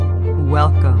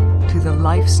Welcome to the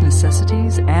Life's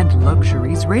Necessities and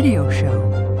Luxuries radio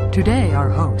show. Today, our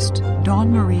host,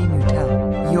 Dawn Marie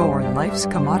Mutel, your life's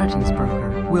commodities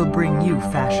broker, will bring you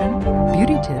fashion,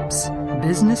 beauty tips,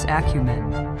 business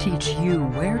acumen, teach you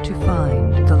where to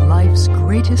find the life's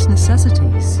greatest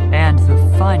necessities and the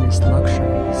finest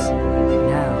luxuries.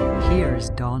 Now, here's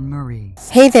Dawn Marie.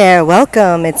 Hey there,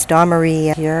 welcome. It's Dawn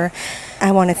Marie here.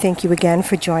 I want to thank you again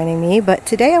for joining me, but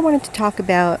today I wanted to talk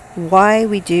about why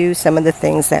we do some of the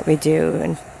things that we do.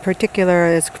 In particular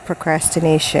is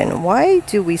procrastination. Why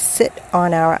do we sit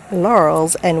on our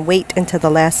laurels and wait until the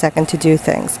last second to do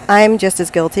things? I'm just as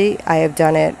guilty. I have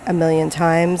done it a million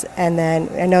times, and then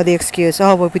I know the excuse,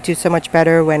 we would do so much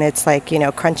better when it's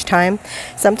crunch time.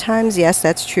 Sometimes, yes,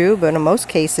 that's true, but in most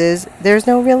cases, there's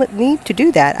no real need to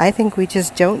do that. I think we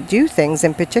just don't do things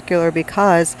in particular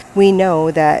because we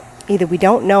know that either we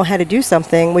don't know how to do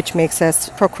something, which makes us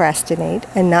procrastinate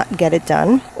and not get it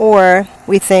done, or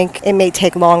we think it may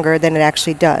take longer than it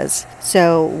actually does.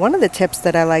 So one of the tips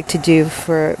that I like to do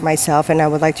for myself, and I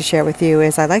would like to share with you,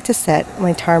 is I like to set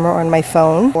my timer on my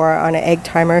phone or on an egg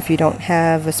timer if you don't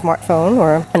have a smartphone,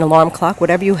 or an alarm clock,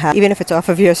 whatever you have, even if it's off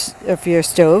of your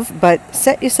stove. But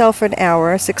set yourself an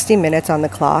hour, 60 minutes on the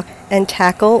clock, and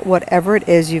tackle whatever it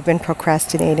is you've been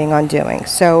procrastinating on doing.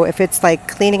 So if it's like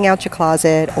cleaning out your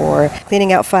closet or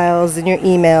cleaning out files in your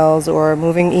emails or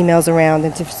moving emails around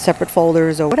into separate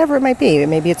folders or whatever it might be,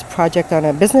 maybe it's a project on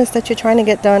a business that you're trying to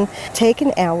get done, take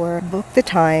an hour, book the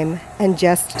time, and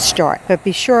just start. But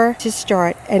be sure to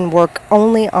start and work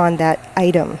only on that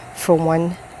item for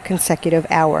one consecutive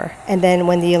hour. And then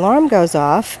when the alarm goes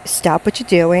off, stop what you're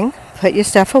doing, put your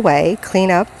stuff away, clean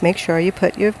up, make sure you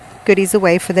put your goodies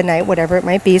away for the night, whatever it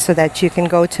might be, so that you can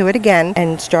go to it again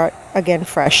and start again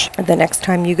fresh the next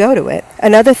time you go to it.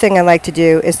 Another thing I like to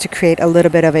do is to create a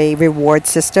little bit of a reward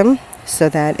system, so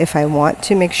that if I want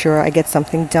to make sure I get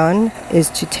something done, is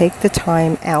to take the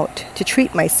time out to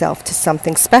treat myself to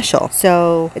something special.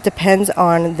 So it depends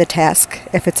on the task.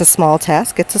 If it's a small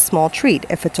task, it's a small treat.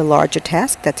 If it's a larger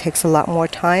task that takes a lot more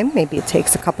time, maybe it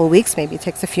takes a couple of weeks, maybe it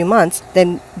takes a few months,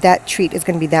 then that treat is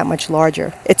going to be that much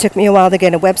larger. It took me a while to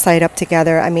get a website up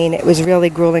together. I mean, it was really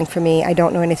grueling for me. I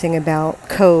don't know anything about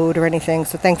code or anything,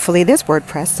 so thankfully there's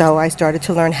WordPress, so I started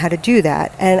to learn how to do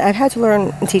that. And I've had to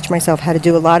learn and teach myself how to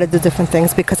do a lot of the different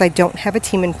things because I don't have a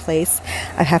team in place.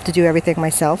 I have to do everything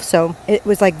myself. So it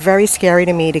was very scary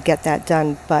to me to get that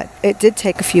done, but it did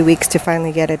take a few weeks to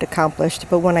finally get it accomplished.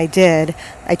 But when I did,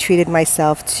 I treated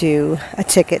myself to a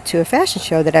ticket to a fashion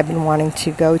show that I've been wanting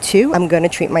to go to. I'm going to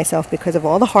treat myself because of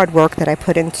all the hard work that I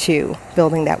put into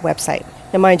building that website.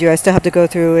 Now, mind you, I still have to go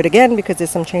through it again because there's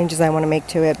some changes I want to make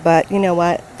to it. But you know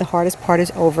what? The hardest part is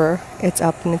over. It's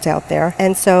up and it's out there.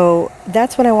 And so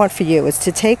that's what I want for you, is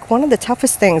to take one of the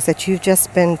toughest things that you've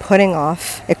just been putting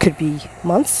off. It could be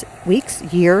months, weeks,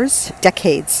 years,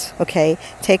 decades, okay?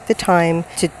 Take the time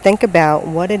to think about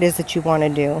what it is that you want to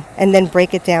do and then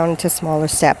break it down into smaller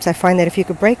steps. I find that if you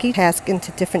could break each task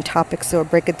into different topics or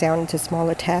break it down into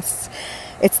smaller tasks,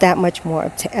 it's that much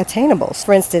more attainable.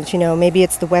 For instance, maybe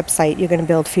it's the website you're going to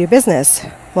build for your business.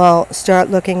 Well,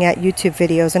 start looking at YouTube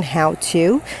videos on how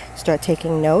to. Start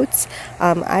taking notes.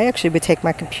 I actually would take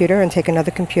my computer and take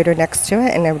another computer next to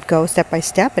it, and I would go step by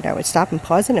step, and I would stop and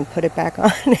pause it and put it back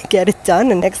on and get it done.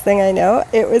 And next thing I know,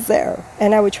 it was there.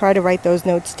 And I would try to write those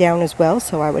notes down as well,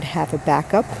 so I would have a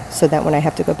backup, so that when I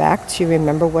have to go back to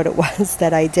remember what it was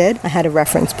that I did, I had a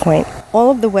reference point. All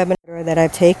of the webinars that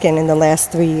I've taken in the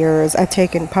last 3 years, I've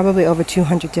taken probably over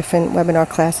 200 different webinar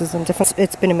classes and different.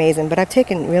 It's been amazing, but I've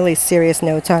taken really serious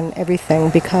notes on everything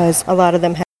because a lot of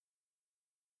them have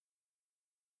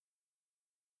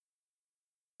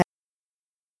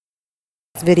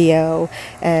video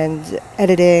and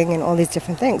editing and all these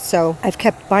different things. So I've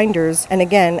kept binders, and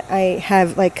again, I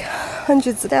have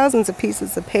hundreds of thousands of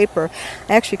pieces of paper.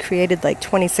 I actually created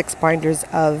 26 binders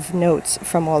of notes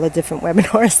from all the different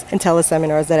webinars and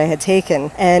teleseminars that I had taken.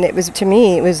 And it was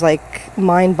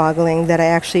mind-boggling that I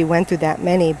actually went through that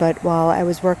many. But while I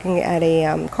was working at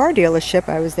a car dealership,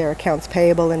 I was their accounts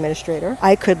payable administrator.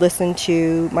 I could listen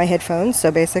to my headphones,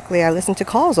 so basically I listened to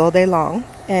calls all day long,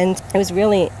 and it was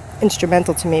really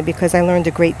instrumental to me because I learned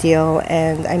a great deal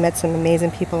and I met some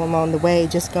amazing people along the way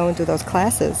just going through those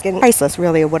classes. And priceless,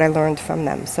 really, of what I learned from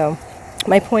them. So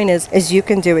my point is you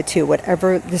can do it too.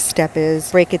 Whatever the step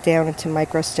is, break it down into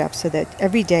micro steps so that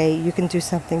every day you can do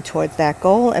something towards that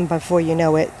goal, and before you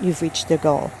know it, you've reached the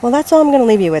goal. Well, that's all I'm going to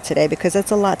leave you with today because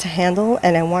it's a lot to handle,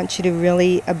 and I want you to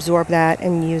really absorb that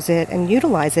and use it and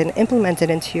utilize it and implement it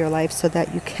into your life so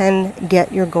that you can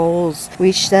get your goals,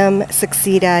 reach them,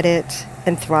 succeed at it,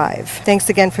 and thrive. Thanks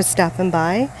again for stopping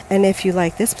by. And if you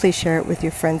like this, please share it with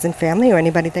your friends and family or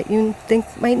anybody that you think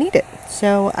might need it.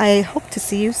 So I hope to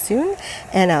see you soon,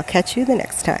 and I'll catch you the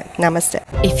next time. Namaste.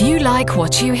 If you like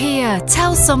what you hear,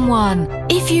 tell someone.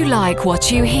 If you like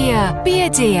what you hear, be a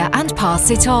dear and pass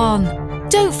it on.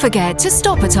 Don't forget to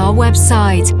stop at our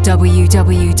website,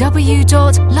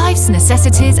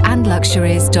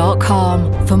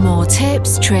 www.lifesnecessitiesandluxuries.com, for more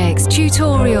tips, tricks,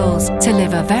 tutorials to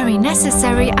live a very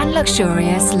necessary and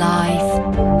luxurious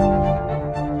life.